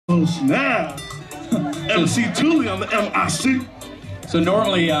Oh snap! MC Thule on the MIC. So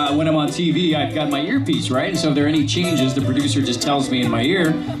normally when I'm on TV, I've got my earpiece, right? And so if there are any changes, the producer just tells me in my ear.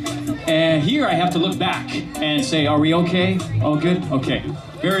 And here I have to look back and say, are we okay? All good? Okay.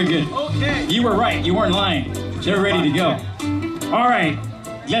 Very good. Okay. You were right. You weren't lying. They're ready to go. All right.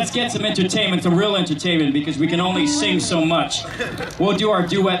 Let's get some entertainment, some real entertainment, because we can only sing so much. We'll do our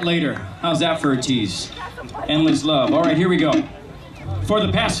duet later. How's that for a tease? Endless love. All right, here we go. For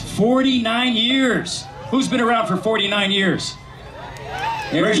the past 49 years. Who's been around for 49 years?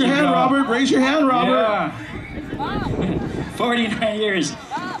 Raise your hand, Robert. Raise your hand, Robert. Yeah. 49 years.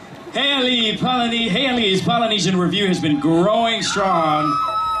 Heali'i's Polynesian Revue has been growing strong.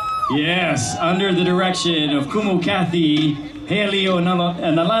 Yes, under the direction of Kumu Kathy, Heali'i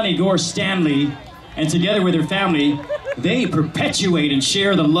and Nalani Gore Stanley, and together with her family, they perpetuate and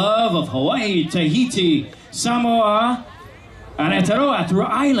share the love of Hawaii, Tahiti, Samoa, and Aotearoa through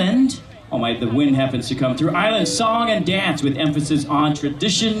island. Oh my, the wind happens to come through. Island song and dance with emphasis on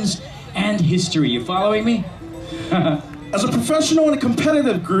traditions and history. You following me? As a professional and a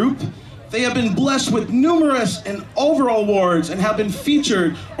competitive group, they have been blessed with numerous and overall awards and have been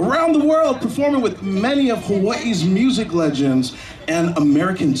featured around the world performing with many of Hawaii's music legends and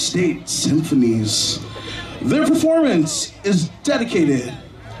American state symphonies. Their performance is dedicated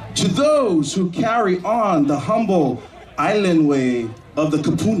to those who carry on the humble island way of the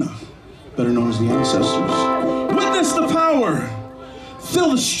kapuna, better known as the ancestors. Witness the power, feel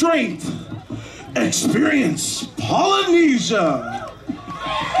the strength, experience Polynesia.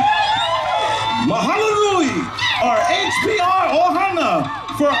 Mahalalui, or HPR Ohana,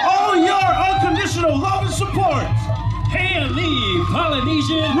 for all your unconditional love and support. Heali'i,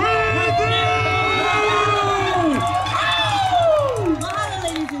 Polynesian Revue! Mahalo,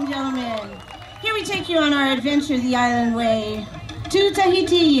 ladies and gentlemen. Here we take you on our adventure the island way to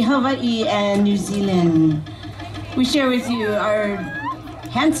Tahiti, Hawaii, and New Zealand. We share with you our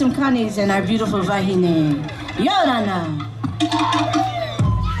handsome kanis and our beautiful wahine. Yorana!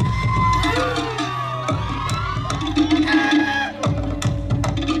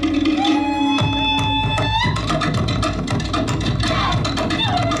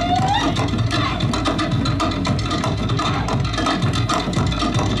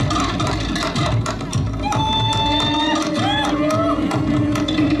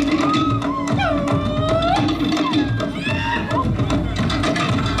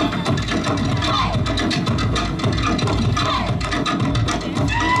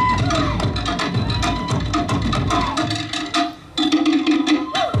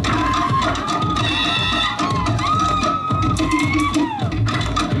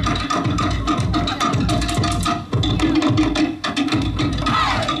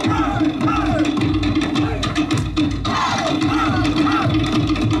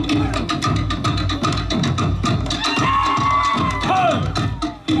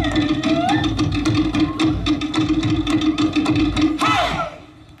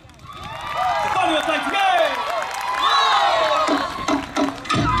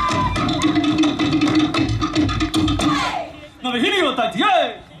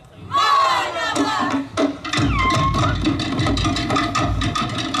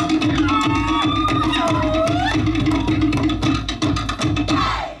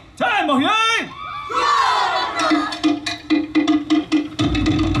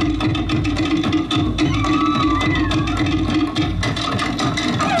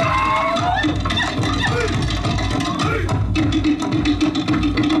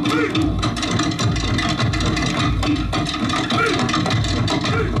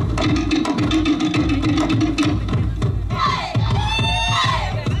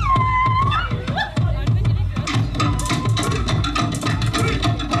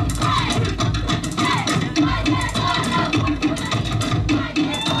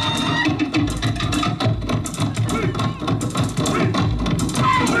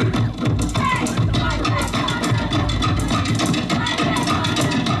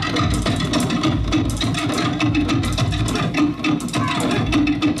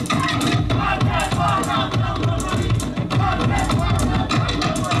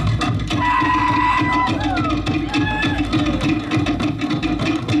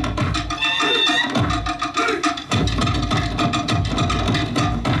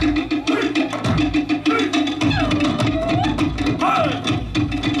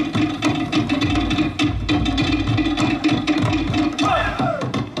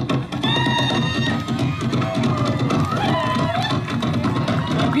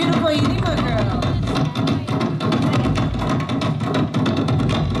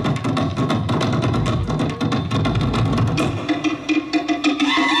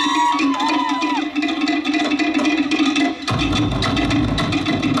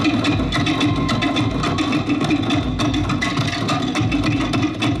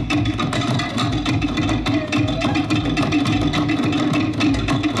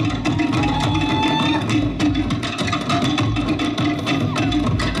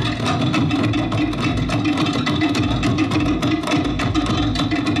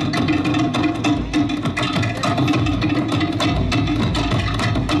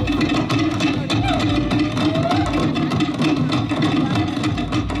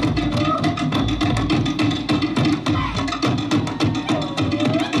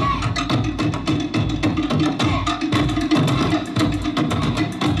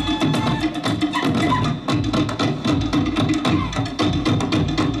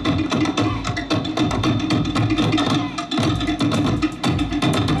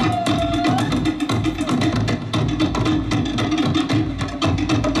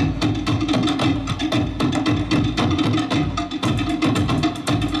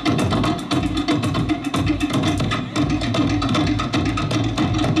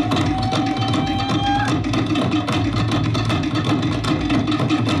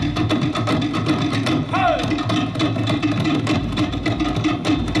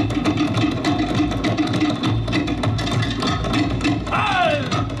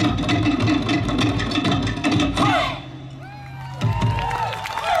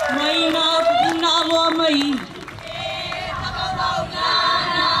 Hawaii.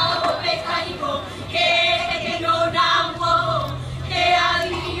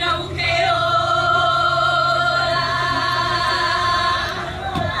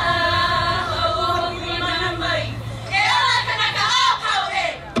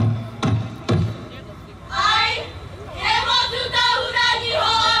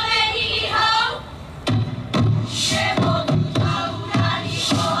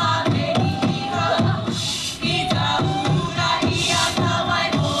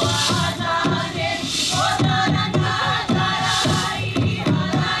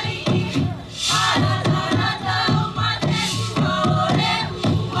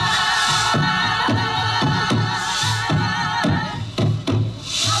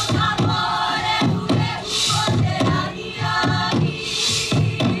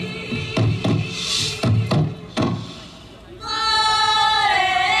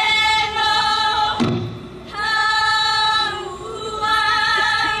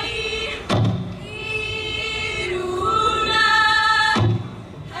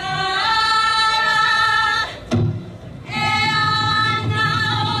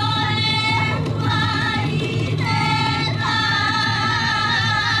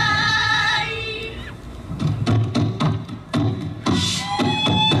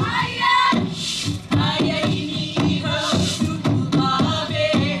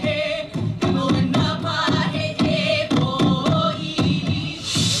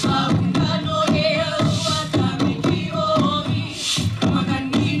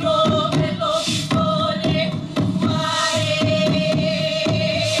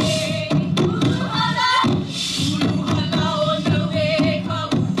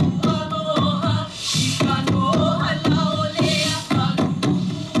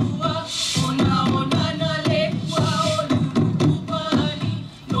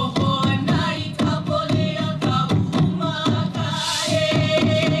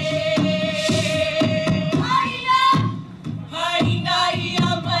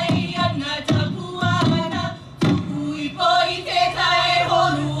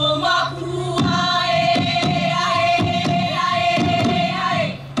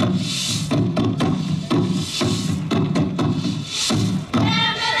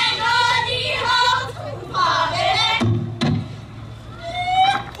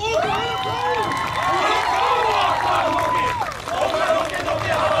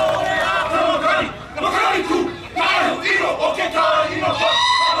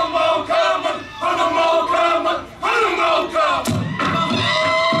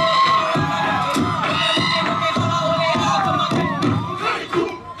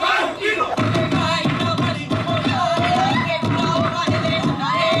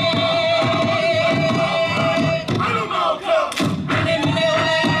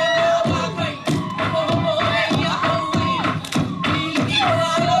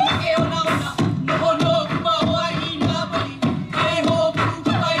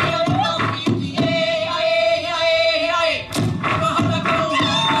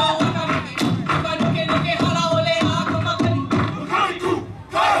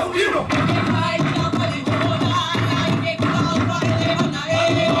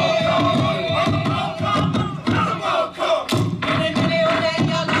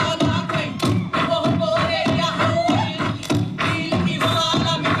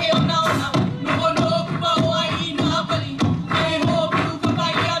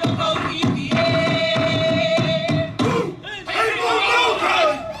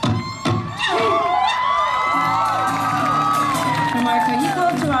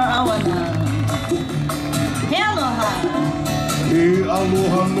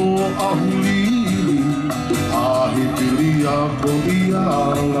 aloha no ahuli a he piria ko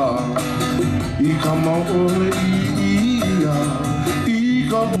iala I ka maole ia I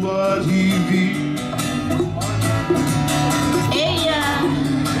ka wahivi Eia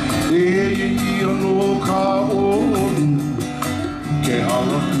Eia no ka onu ke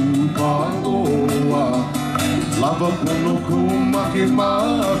ala kupa oa lava pono ko make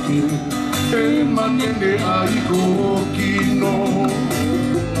make e manene ai ko kino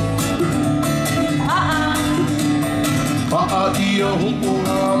Pa'a ia hopo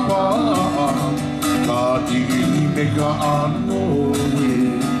a pa'a ka tiki me ka anoe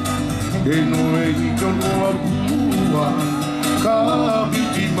e noe I ka noa pua ka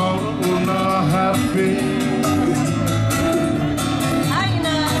biti mauna hape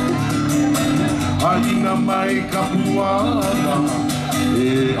Haina mai ka puana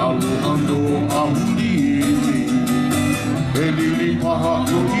e aloha no ahuli e lili paha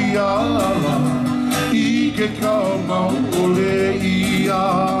ko iala I ke ka maole ia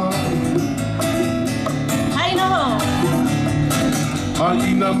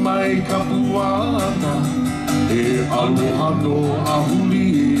Haina mai ka puana e aloha no ahuli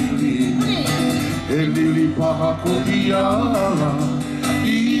e lili paha ko iara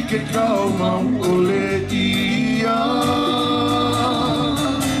I ke kau mau ole ia.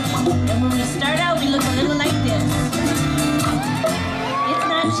 And when we start out, we look a little like this.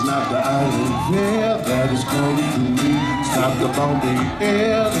 It's not the island fair that is calling to me. It's not the bounding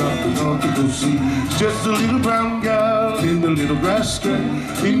air, not the nautical sea. It's just a little brown gal in the little grass skirt,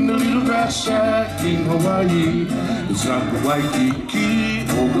 in the little grass shack in Hawaii. It's not the Waikiki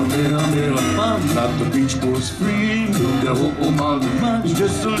or the Mera, not the Beach Boys free, no the Ho'omali. It's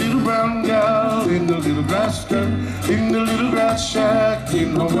just a little brown gal in the little grass skirt, in the little grass shack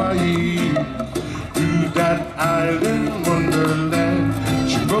in Hawaii. To that island wonderland,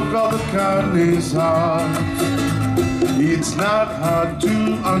 she broke all the kindness heart. It's not hard to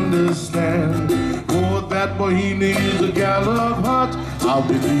understand, for that Bohemian is a gal of heart. I'll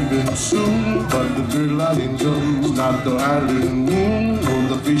be leaving soon, but the girl I enjoy is not the island moon or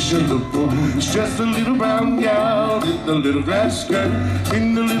the fish in the pool. It's just a little brown gal in the little grass skirt,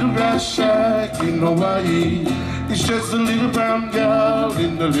 in the little grass shack in Hawaii. It's just a little brown gal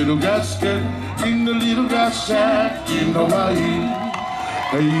in the little grass skirt, in the little grass shack in Hawaii.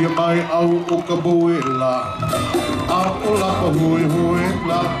 Hey, mai au o ka boela, a o la ka hoe hoe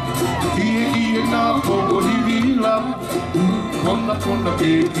la, ie na ko o hiwi la, kona kona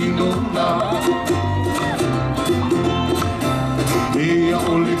ke kino la. Ea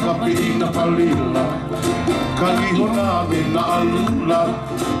ole ka peina palila, ka ihona me na alula,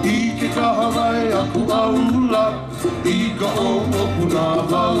 I ke ka Hawaii aku aula, I ka o puna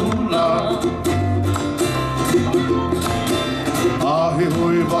vaula. Ahe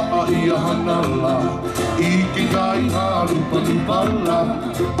hoi wa ia hanala, I ke kai harupa nupala,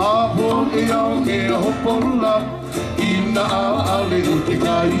 aho e au e hopola, I na ale o te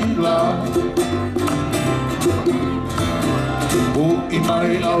kaila. O I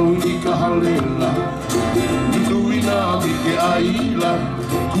mai au I ka halela, nui na mi ke aila,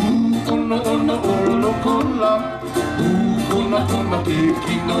 ku ono ono o lokola, ku ona ona ke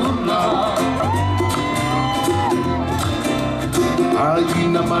kinola.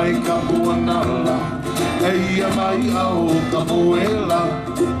 Aina mai ka puanala, eia mai au ka poela,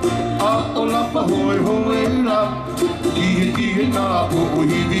 a o la pa hoe hoela, Ihe na po o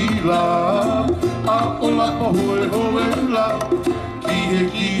hivila, a o la pa hoe hoela,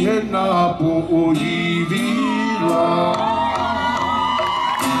 Ihe na po o hivila.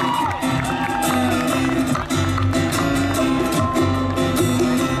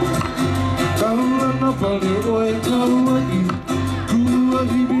 Kaula na pale oe Kauai,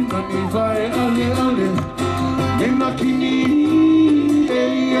 hivi nani vai ale ale Nena kini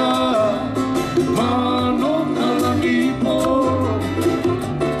eia Mano kalangi po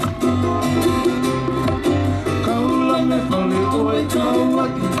Kaula me vale oe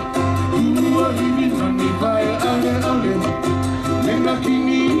Kauai Ua hivi nani vai ale ale Nena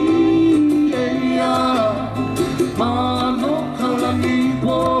kini eia Mano kalangi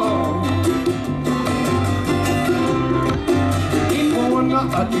po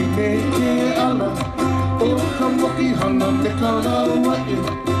Ati me ke ala, o ka moki hana me ka laua e,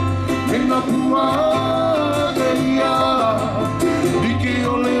 me na pua e ia, like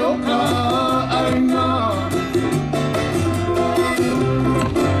ole o ka aina.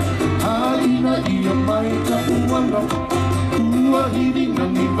 Haina ia mai ka puana, ua hiri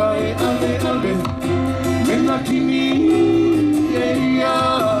nani vai ale ale, me na kini e ia,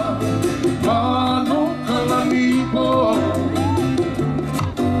 mano kalani po.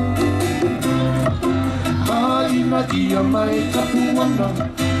 Haina ia mai ka puana,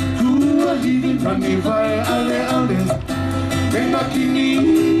 kua hiri nani vai ale ale, Mena kini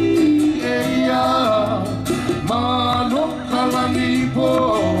e ia, mano kalani po.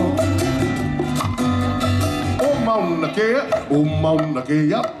 O mauna ke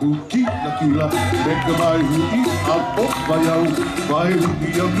a puki na kila, Meka mai hui a po vai au, vai hui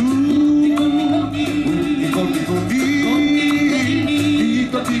a lu. Iko tiko di,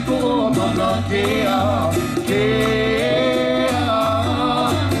 iko tiko o mauna ke a.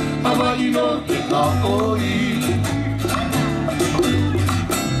 Hawaii no te ka oi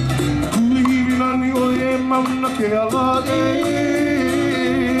Kuhiri nani o e mauna ke ala e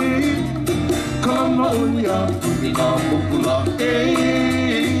Kana o ia kumi ka mokula e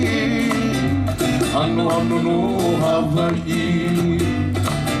Ano ano no Hawaii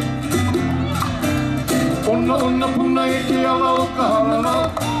Ona ona puna e ke ala o ka halala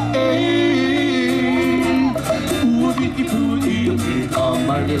e Ua viki pui o ke ka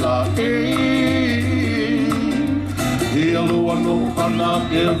maila e e aloha no ana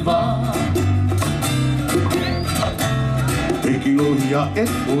e wā. E ki lohia e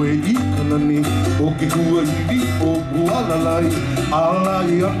oe I kanani, o ke hua hiri o Kualalai,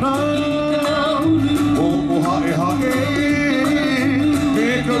 alai ana. O hae hae, me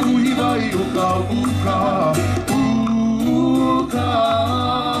ka uhi vai o ka uka, uka,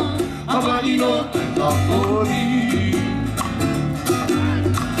 Hawaii no ka ori.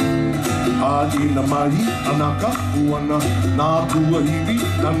 Ina mai ana ka puana, nā kua hiri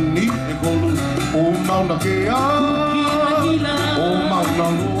nani e kolu, o mauna ke a, o mauna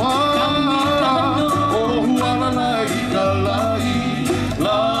loa, o huana lai ka lai,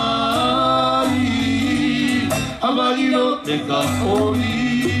 lai, Hawaii no te ka ori.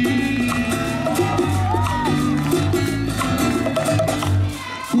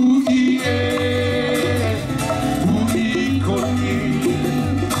 Hui e, hui koni,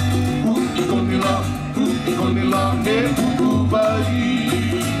 Konila e Ubai.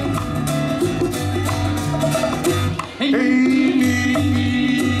 Hey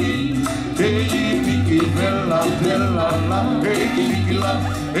Niki, Bella, Bella, hey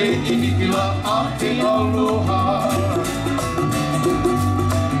Nikila, Ate Aloha.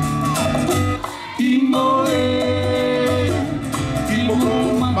 Imoe, Imoko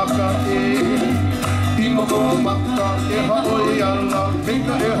Maka e Haoi ala,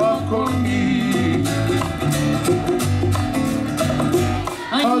 Teka e Hakoni.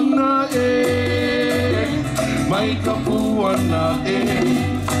 Ana e, mai ka puana e,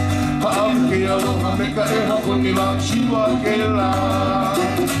 haam ke aloha me ka e hakoni la shiwa ke la.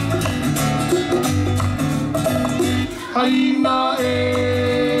 Haina e,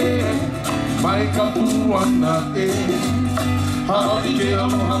 mai ka puana e, haam ke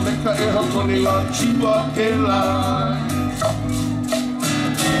aloha me ka e hakoni la shiwa ke la.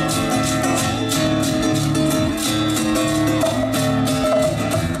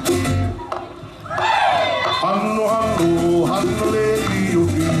 Hano le io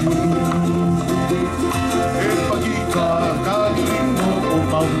piu, e pakika kahino o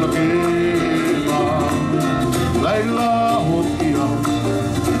mauna ke wa, laila hokia,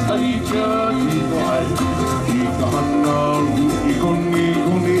 aitia kiko ai, kika hana i koni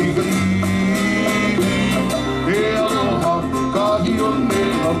ka iwi, e aloha kahi o ne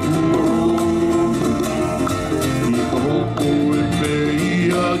apuro, kika hoko e me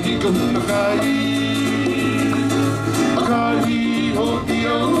ia kika huna kai. Kai hoki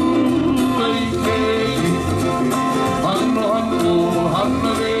au ai kei, hano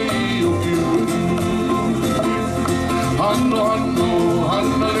hana rei o kiu, hano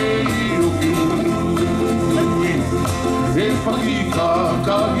hana rei o kiu. E pakika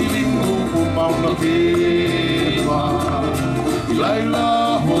kahi ringo o mauna ke wā, I laila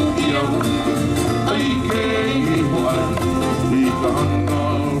hoki au ai kei ho ai, I ka hana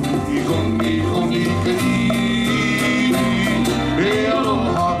I koni kei. E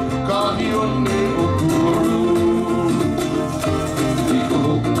aloha kahi o ne o kuaru, I ka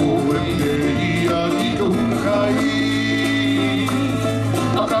hoko e me ia I ka huna kai,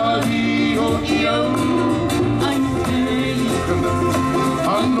 a kahi hoki au ai kei kanani,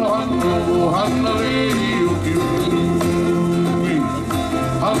 hano hana rei o ki ui,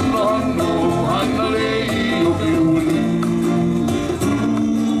 hano hana rei o ki ui.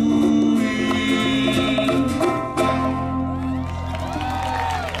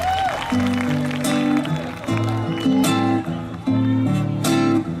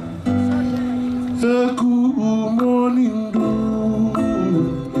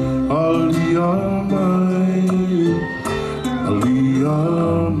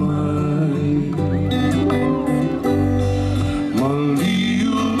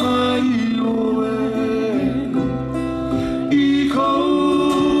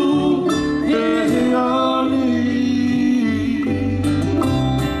 Heali'i,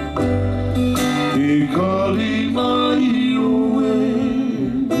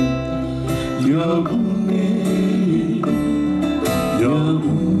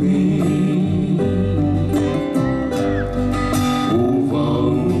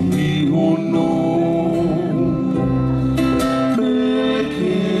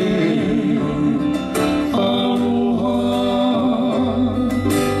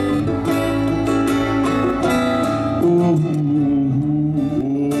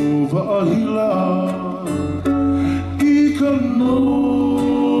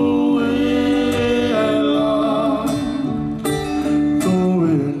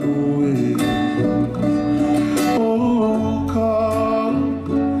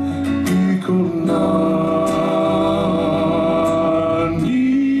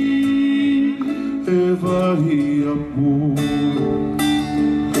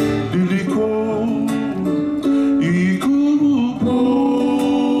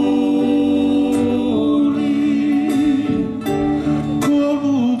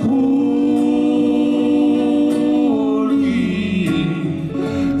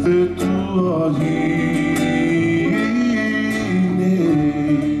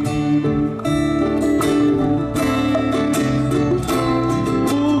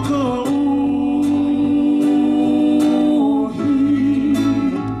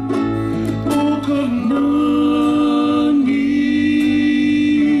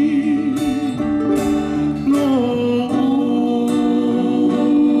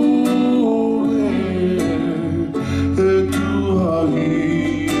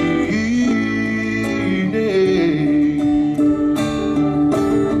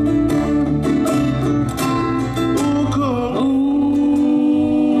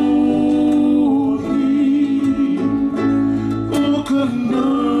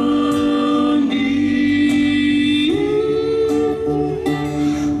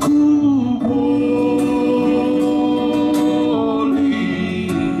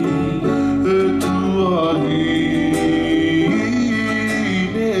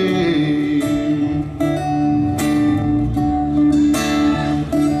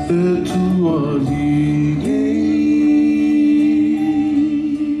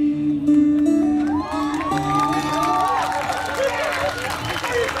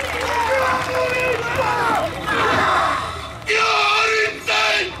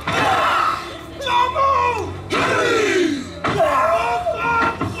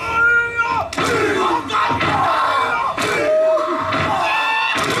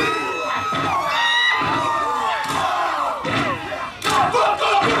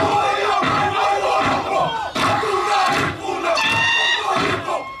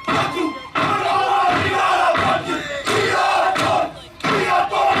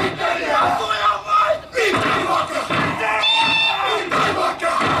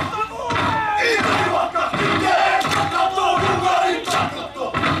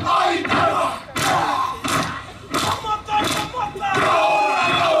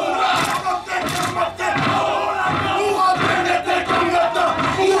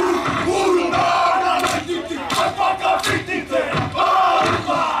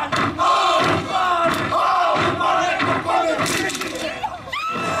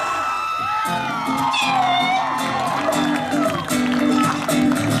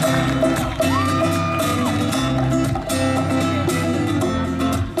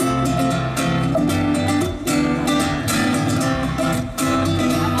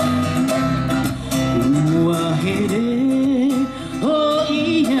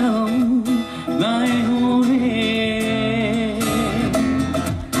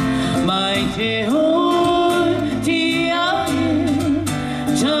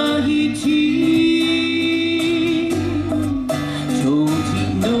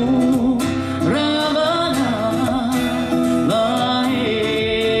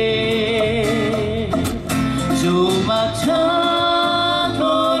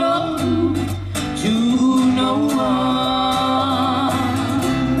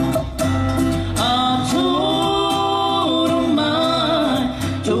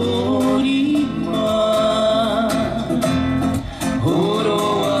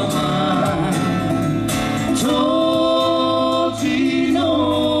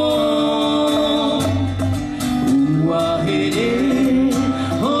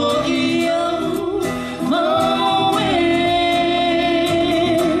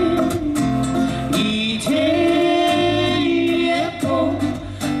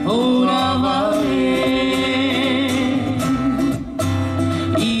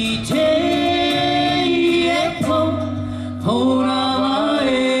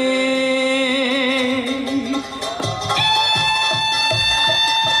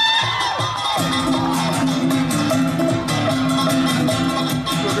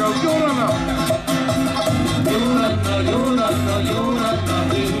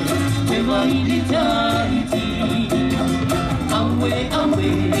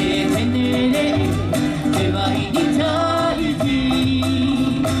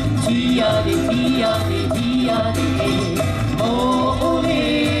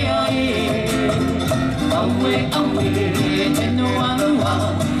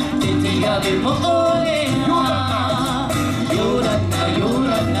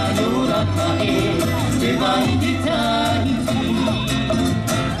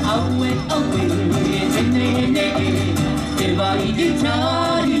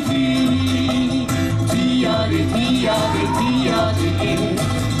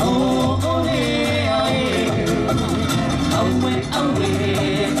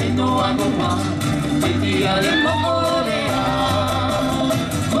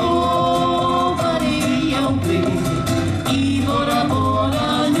 Bora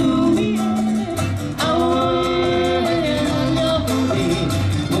bora nui, aoi.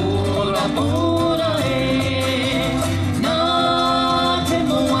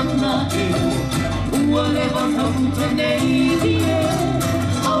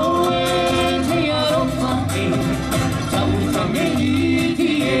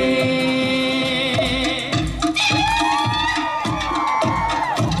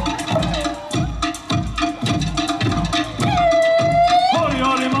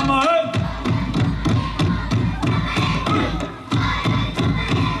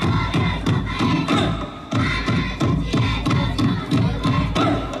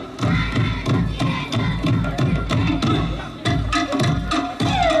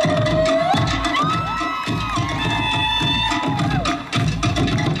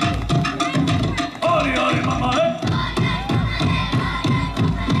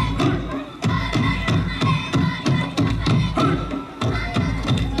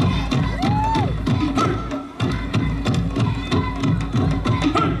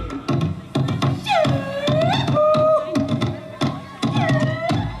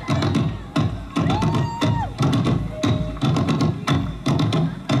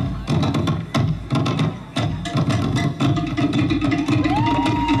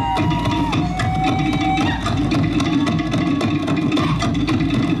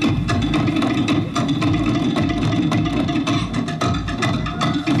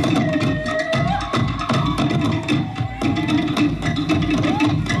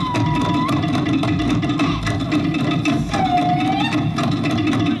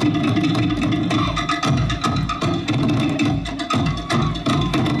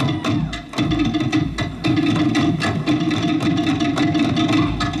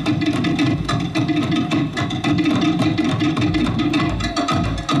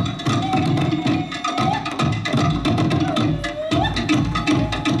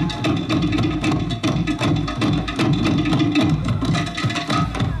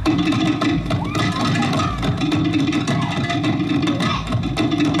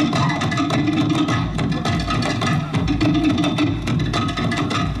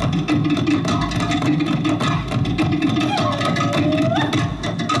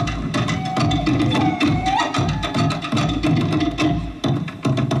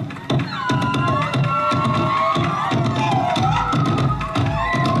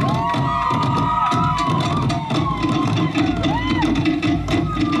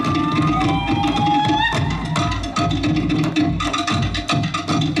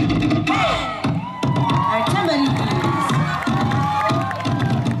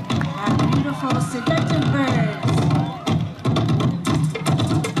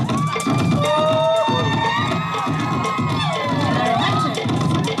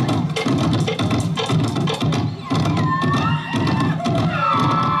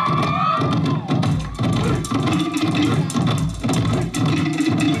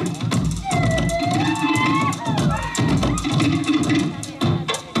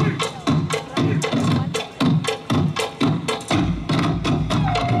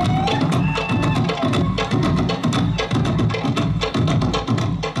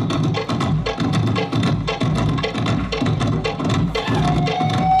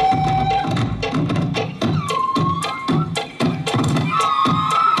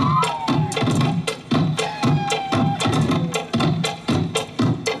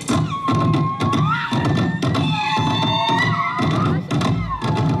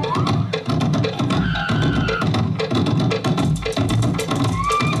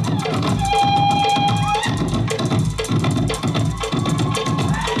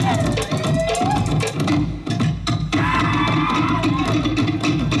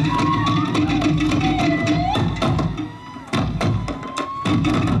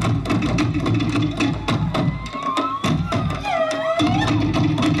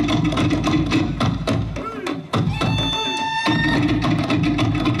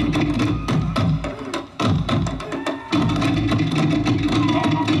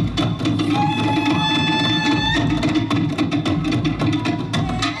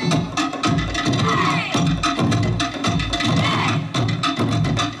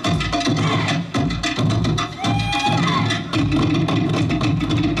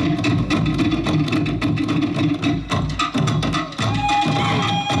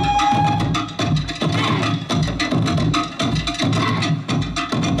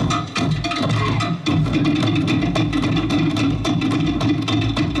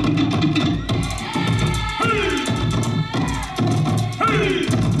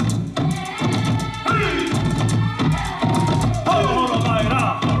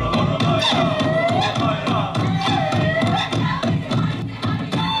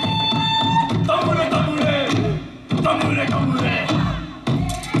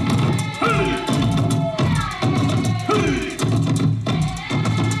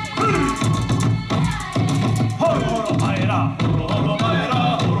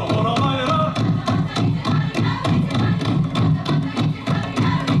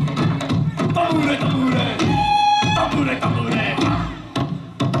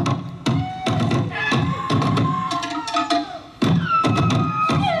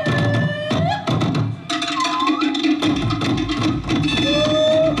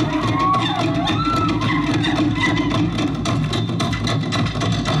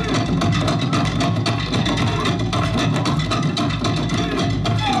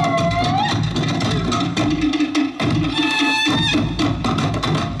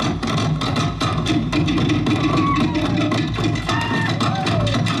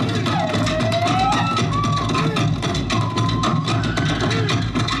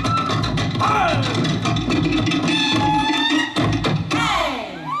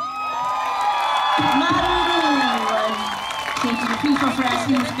 Thank you to PIFA for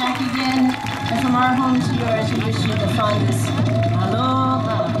asking us back again. And from our home to yours, we wish you the fondest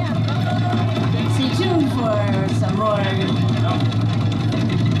aloha. Stay tuned for some more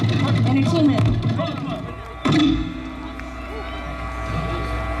entertainment.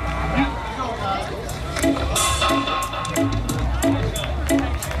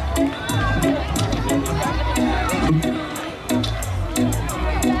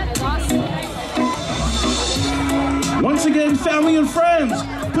 Once again, family and friends,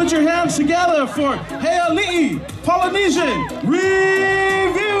 put your hands together for Heali'i, Polynesian Revue!